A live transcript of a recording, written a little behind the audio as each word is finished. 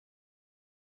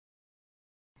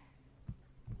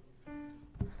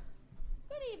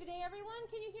Good evening, everyone.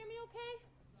 Can you hear me okay?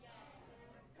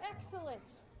 Yes. Excellent.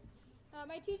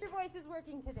 My teacher voice is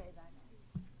working today,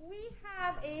 then. We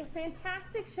have a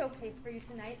fantastic showcase for you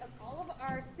tonight of all of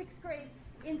our 6th grade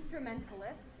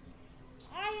instrumentalists.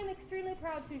 I am extremely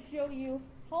proud to show you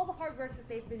all the hard work that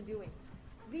they've been doing.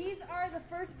 These are the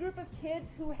first group of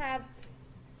kids who have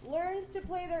learned to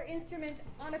play their instrument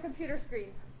on a computer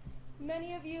screen.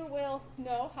 Many of you will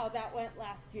know how that went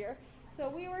last year. So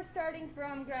we were starting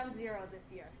from ground zero this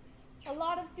year. A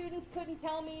lot of students couldn't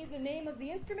tell me the name of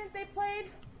the instrument they played.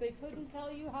 They couldn't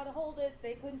tell you how to hold it.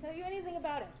 They couldn't tell you anything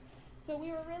about it. So we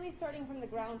were really starting from the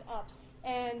ground up.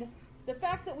 And the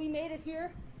fact that we made it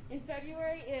here in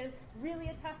February is really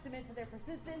a testament to their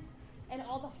persistence and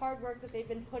all the hard work that they've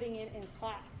been putting in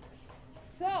class.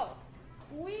 So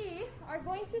we are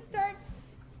going to start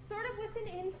sort of with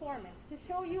an informant to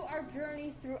show you our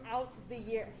journey throughout the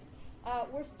year.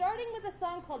 We're starting with a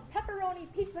song called Pepperoni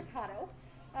Pizzicato,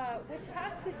 which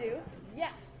has to do,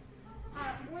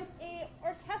 with a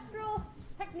orchestral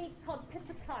technique called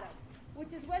pizzicato,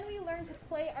 which is when we learn to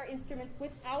play our instruments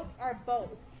without our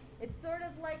bows. It's sort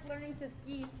of like learning to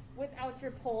ski without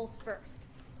your poles first.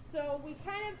 So we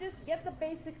kind of just get the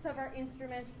basics of our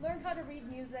instrument, learn how to read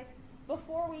music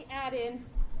before we add in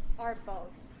our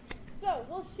bows. So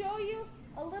we'll show you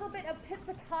a little bit of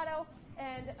pizzicato,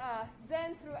 and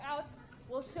then throughout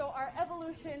we'll show our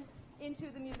evolution into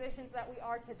the musicians that we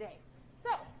are today. So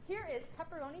here is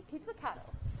Pepperoni Pizzicato.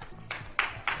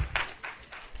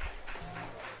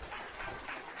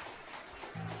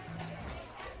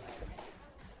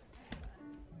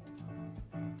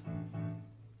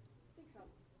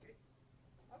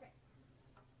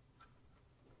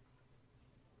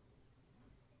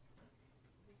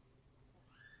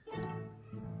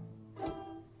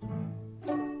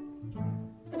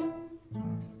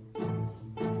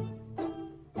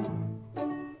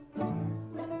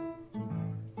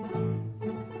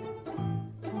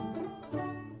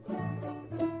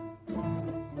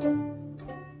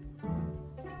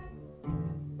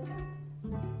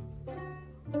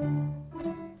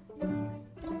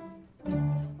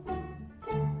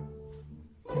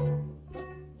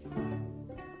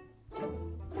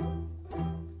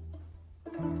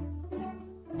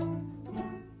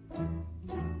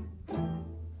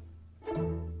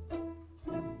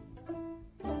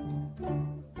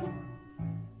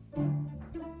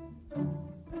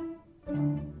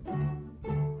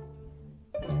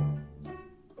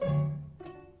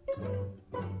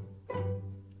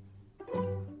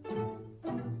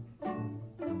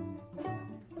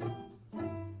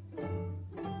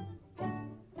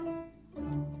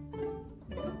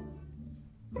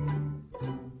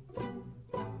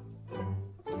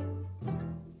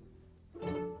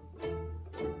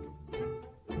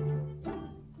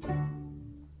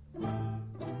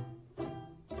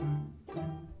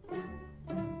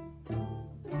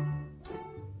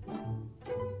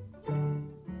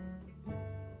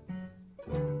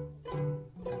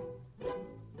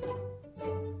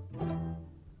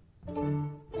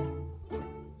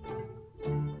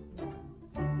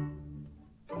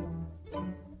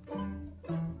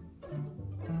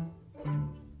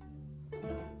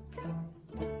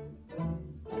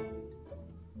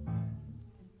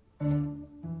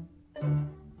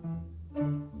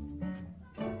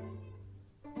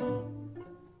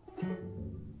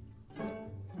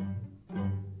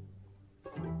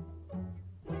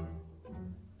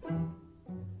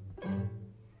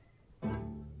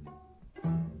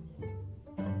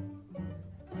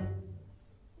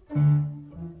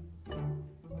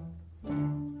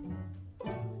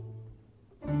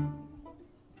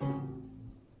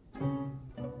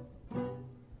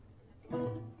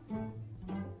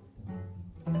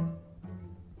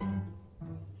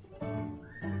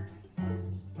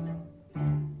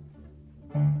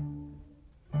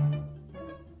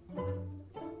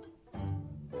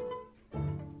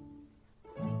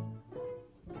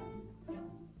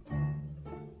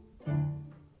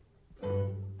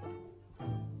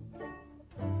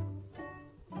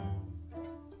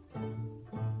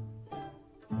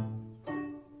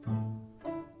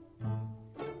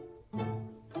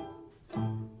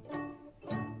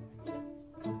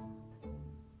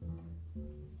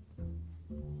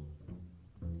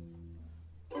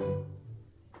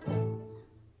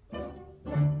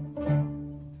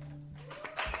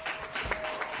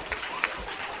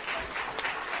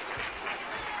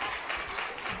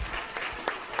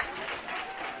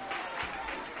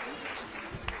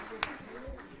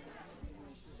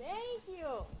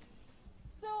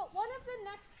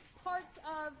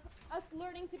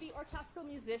 To be orchestral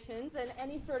musicians and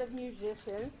any sort of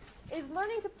musicians is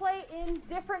learning to play in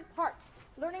different parts.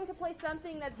 learning to play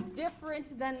something that's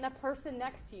different than the person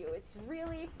next to you. It's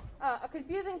really a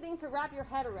confusing thing to wrap your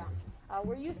head around.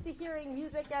 We're used to hearing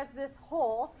music as this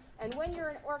whole, and when you're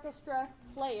an orchestra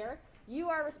player, you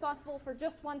are responsible for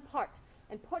just one part.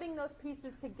 And putting those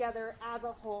pieces together as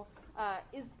a whole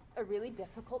is a really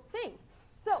difficult thing.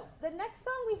 So the next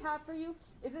song we have for you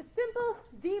is a simple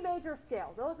D major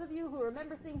scale. Those of you who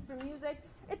remember things from music,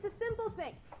 it's a simple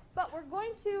thing. But we're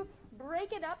going to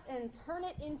break it up and turn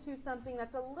it into something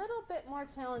that's a little bit more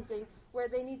challenging, where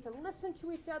they need to listen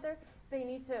to each other, they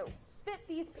need to fit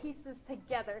these pieces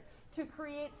together to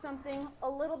create something a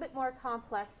little bit more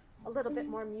complex, a little bit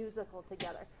more musical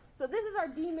together. So this is our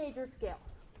D major scale.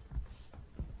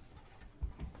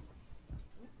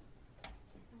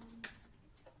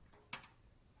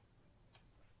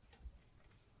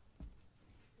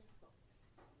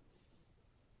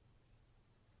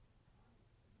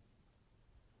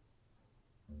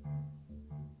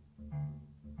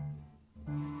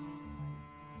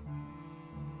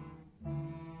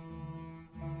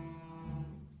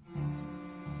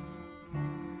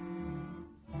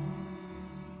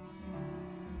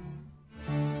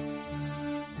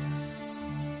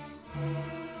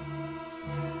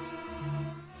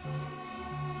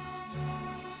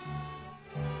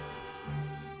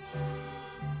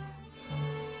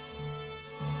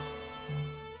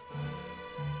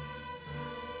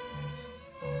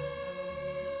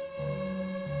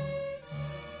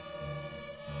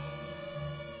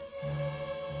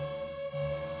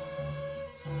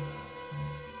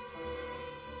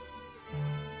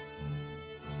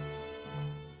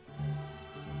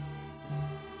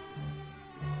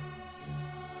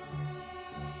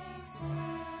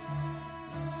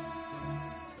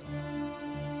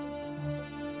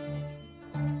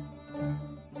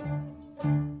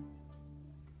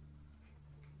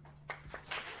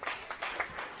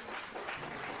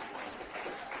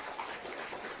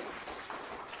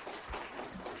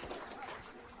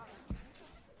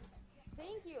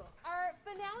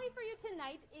 Finale for you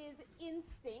tonight is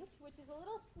Instinct, which is a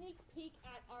little sneak peek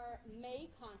at our May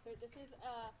concert. This is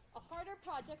a harder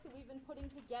project that we've been putting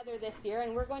together this year,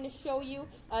 and we're going to show you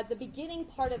the beginning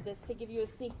part of this to give you a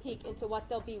sneak peek into what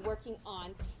they'll be working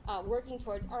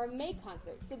towards our May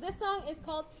concert. So this song is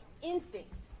called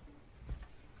Instinct.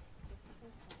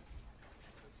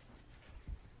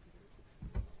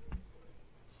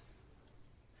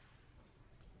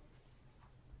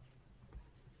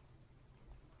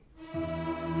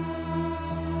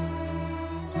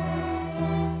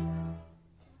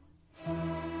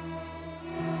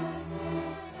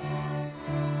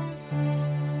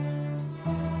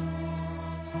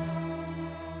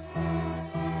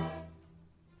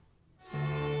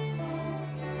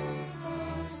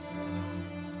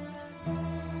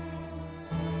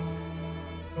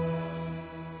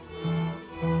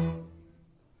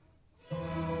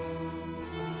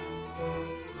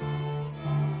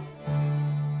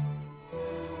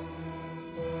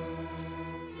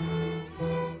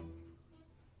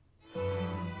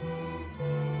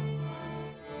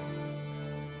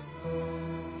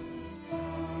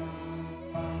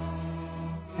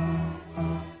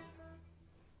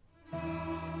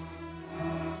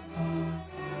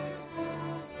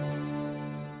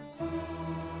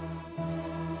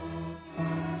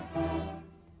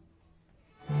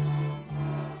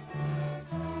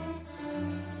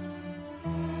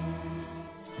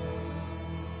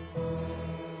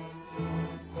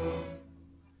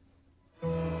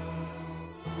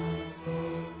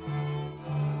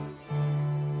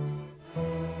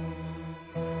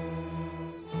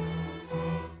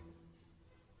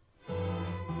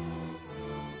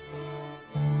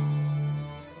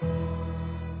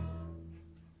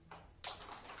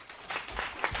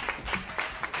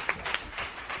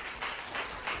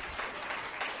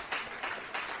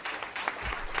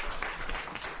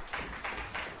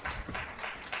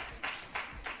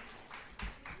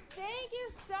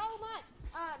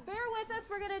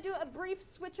 We're going to do a brief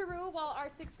switcheroo while our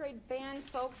 6th grade band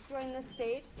folks join the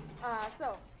stage.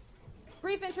 So,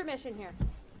 brief intermission here.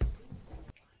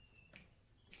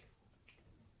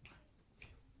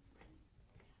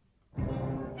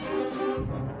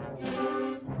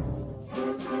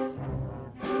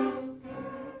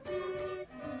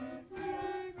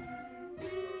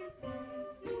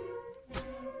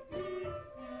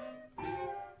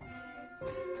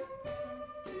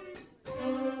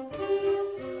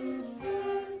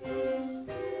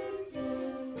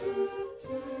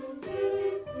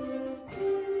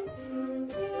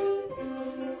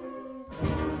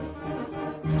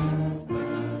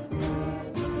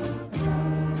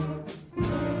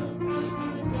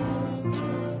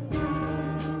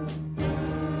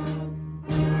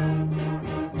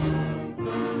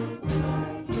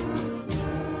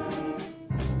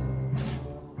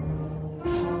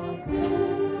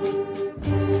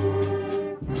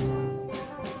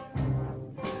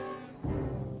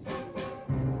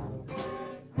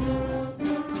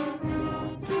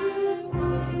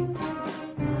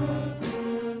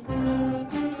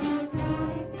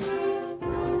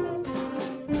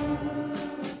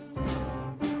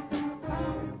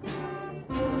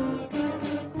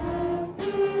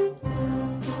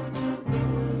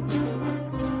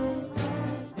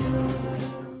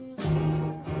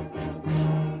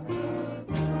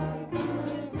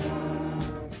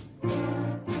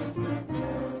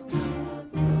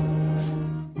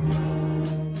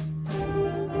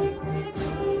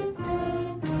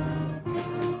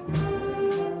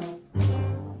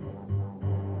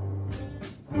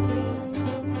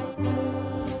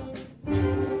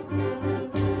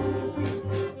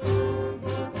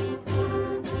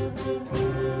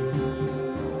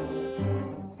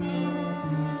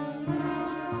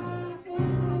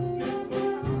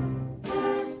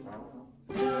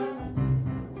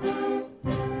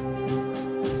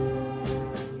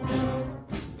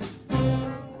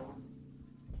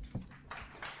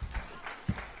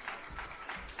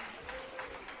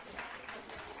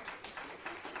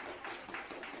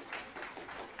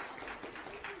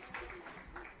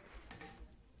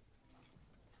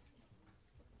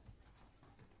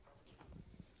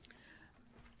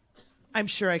 I'm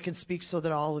sure I can speak so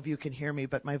that all of you can hear me,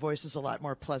 but my voice is a lot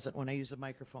more pleasant when I use a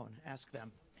microphone. Ask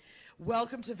them.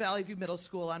 Welcome to Valley View Middle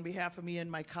School. On behalf of me and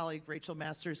my colleague, Rachel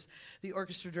Masters, the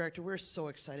orchestra director, we're so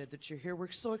excited that you're here. We're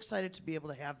so excited to be able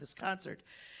to have this concert.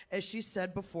 As she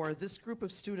said before, this group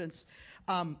of students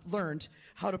learned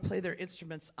how to play their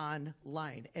instruments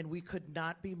online, and we could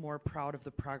not be more proud of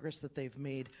the progress that they've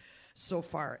made so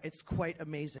far. It's quite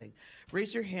amazing.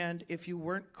 Raise your hand if you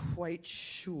weren't quite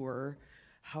sure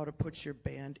how to put your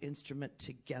band instrument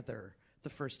together the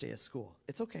first day of school.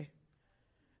 It's okay.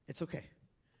 It's okay.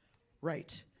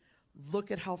 Right.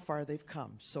 Look at how far they've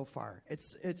come so far.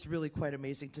 It's really quite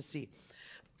amazing to see.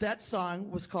 That song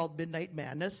was called Midnight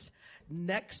Madness.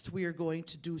 Next, we are going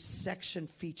to do section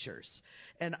features.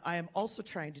 And I am also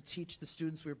trying to teach the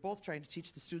students, we're both trying to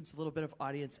teach the students a little bit of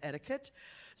audience etiquette.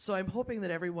 So I'm hoping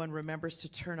that everyone remembers to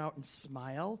turn out and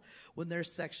smile when their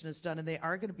section is done. And they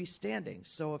are going to be standing.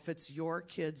 So if it's your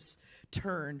kid's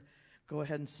turn, go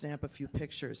ahead and snap a few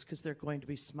pictures because they're going to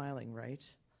be smiling,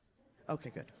 right? Okay,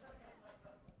 good.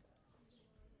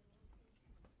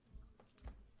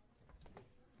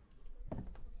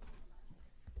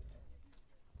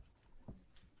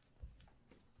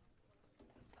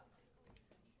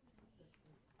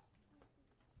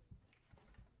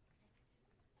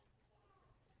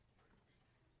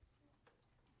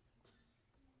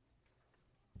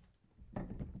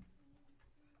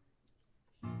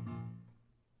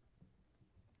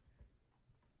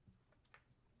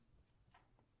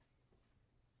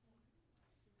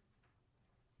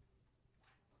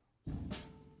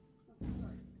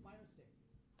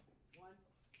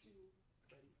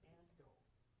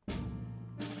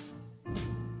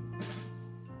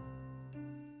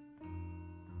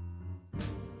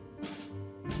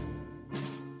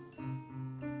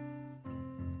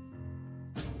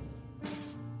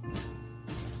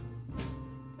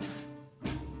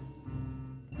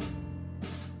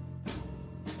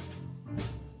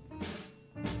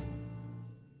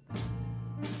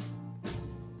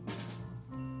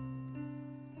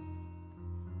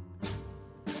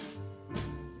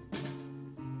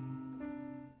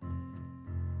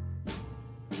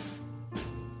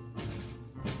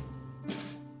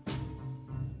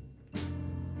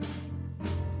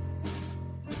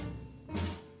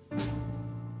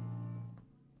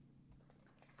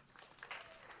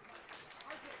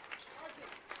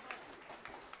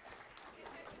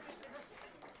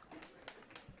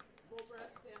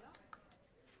 Stand up.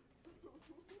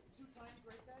 2 times,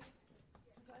 right, guys?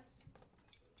 2 times.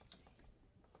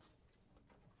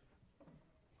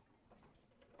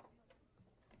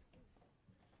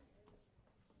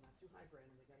 Not too high,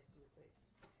 Brandon. They got to see your face.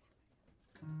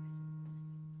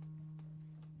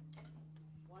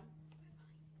 1.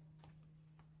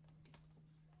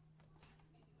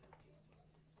 Thank you.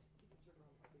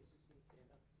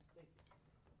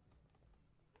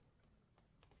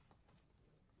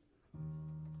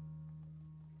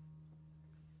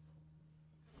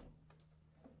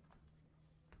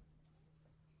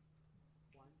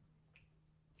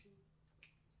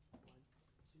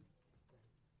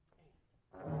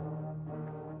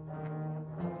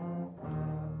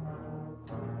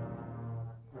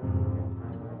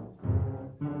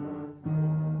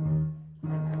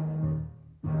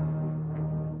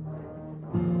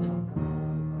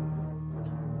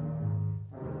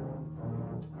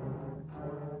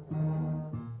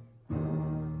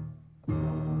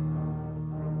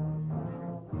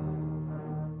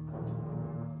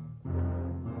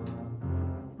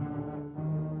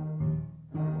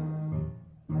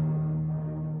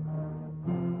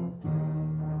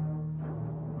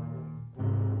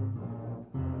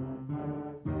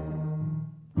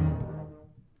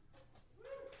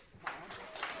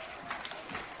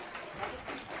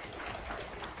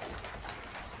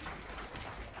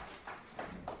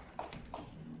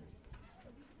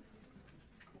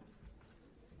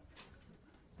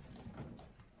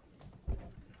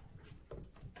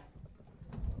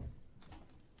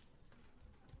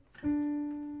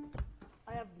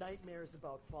 Nightmares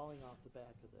about falling off the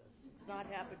back of this. It's not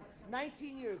happened.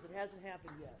 19 years, it hasn't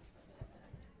happened yet.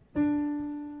 Ready?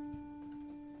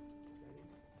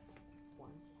 1,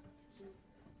 2,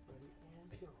 ready,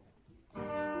 and go.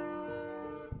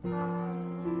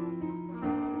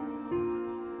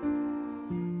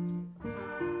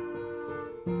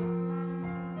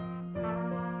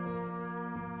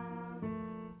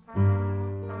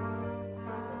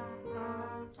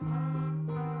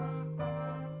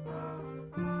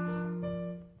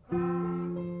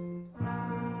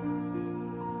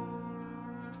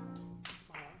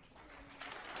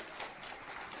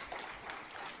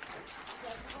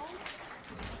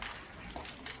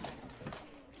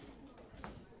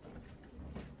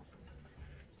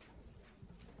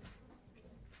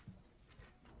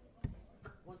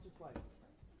 twice?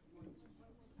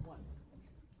 Once.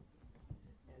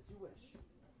 As you wish.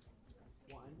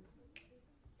 1,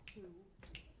 2,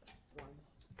 1,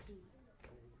 2,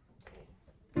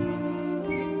 3,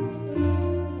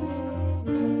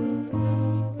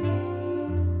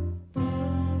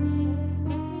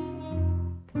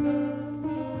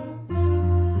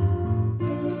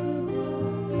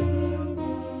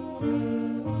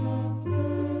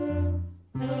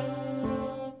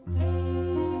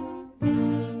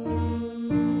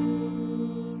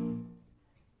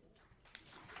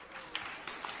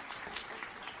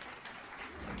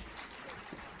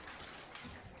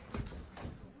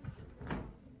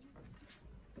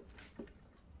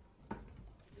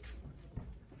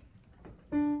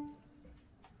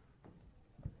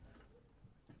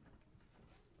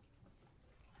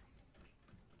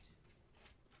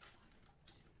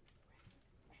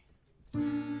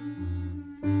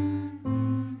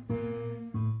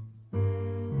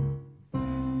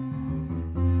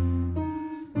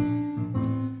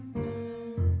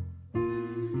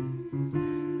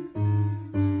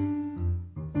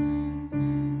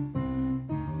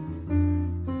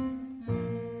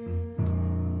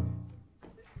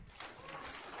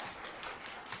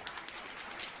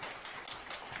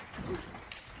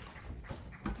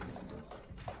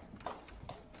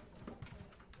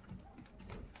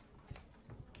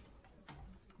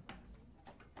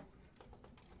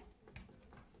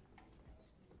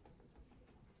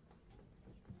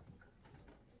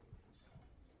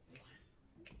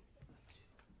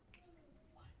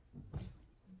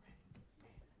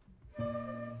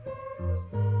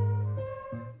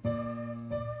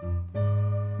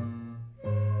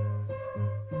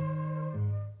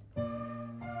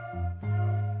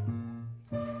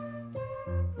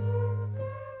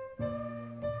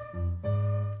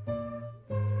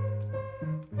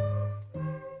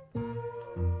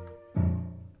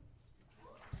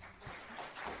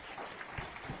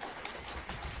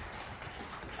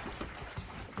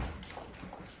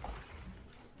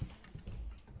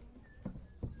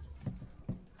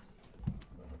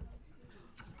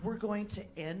 We're going to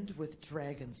end with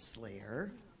Dragon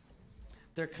Slayer.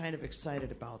 They're kind of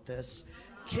excited about this.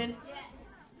 Can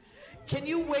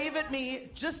you wave at me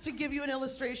just to give you an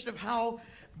illustration of how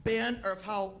band or of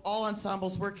how all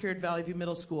ensembles work here at Valley View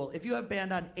Middle School? If you have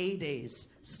band on A days,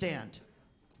 stand.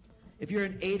 If you're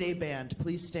an A-day band,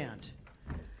 please stand.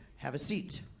 Have a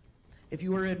seat. If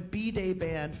you are in B-day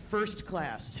band, first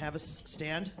class, have a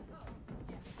stand.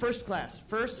 First class,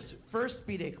 first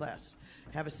B-day class.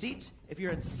 Have a seat. If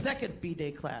you're in second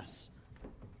B-day class,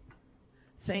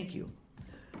 thank you.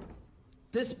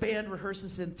 This band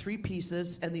rehearses in 3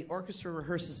 pieces, and the orchestra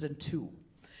rehearses in 2.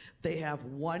 They have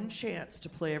 1 chance to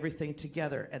play everything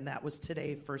together, and that was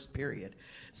today, first period.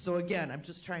 So again, I'm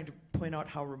just trying to point out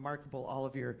how remarkable all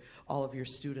of your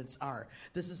students are.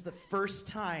 This is the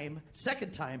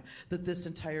second time that this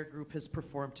entire group has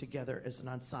performed together as an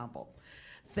ensemble.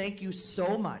 Thank you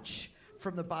so much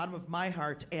from the bottom of my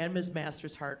heart and Ms.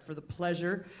 Masters' heart for the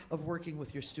pleasure of working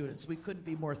with your students. We couldn't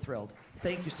be more thrilled.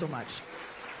 Thank you so much.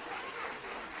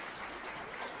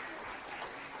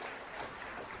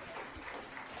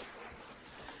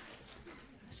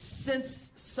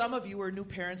 Since some of you are new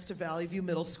parents to Valley View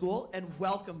Middle School, and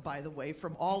welcome, by the way,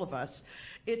 from all of us,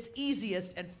 it's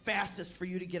easiest and fastest for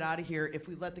you to get out of here if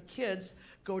we let the kids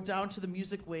go down to the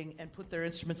music wing and put their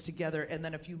instruments together, and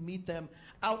then if you meet them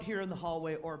out here in the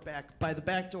hallway or back by the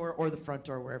back door or the front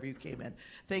door, wherever you came in.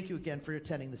 Thank you again for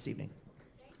attending this evening.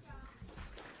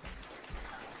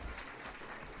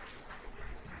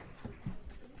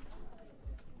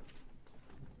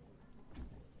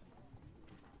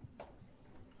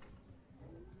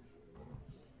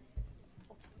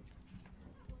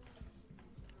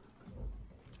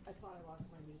 I thought I lost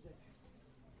my music.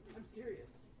 I'm serious.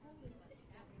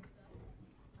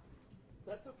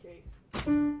 That's okay.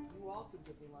 You all can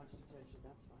give me lunch detention.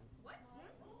 That's fine. What?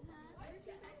 I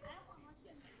don't want lunch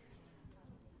detention.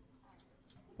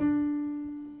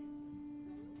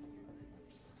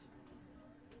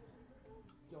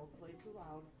 Don't play too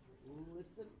loud.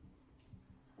 Listen.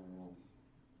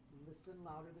 Listen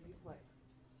louder than you play.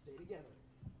 Stay together.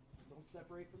 Don't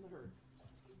separate from the herd.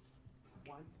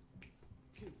 1,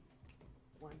 2,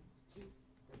 1.